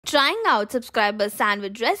Trying out subscriber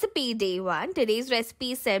sandwich recipe day 1. Today's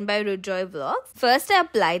recipe is sent by Rujoy Vlogs. First, I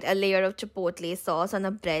applied a layer of chipotle sauce on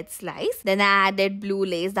a bread slice. Then I added blue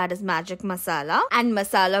lace, that is magic masala, and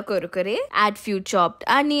masala kurkure. Add few chopped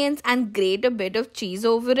onions and grate a bit of cheese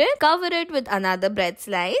over it. Cover it with another bread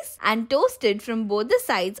slice and toast it from both the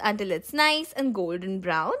sides until it's nice and golden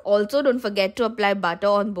brown. Also, don't forget to apply butter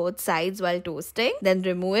on both sides while toasting. Then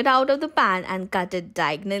remove it out of the pan and cut it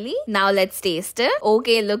diagonally. Now let's taste it.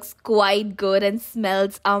 Okay, looks quite good and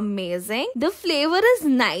smells amazing. The flavor is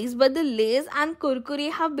nice, but the lace and kurkure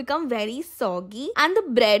have become very soggy and the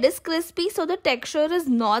bread is crispy, so the texture is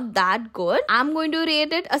not that good. I'm going to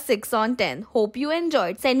rate it a 6 on 10. Hope you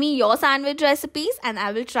enjoyed. Send me your sandwich recipes and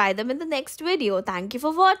I will try them in the next video. Thank you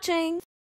for watching.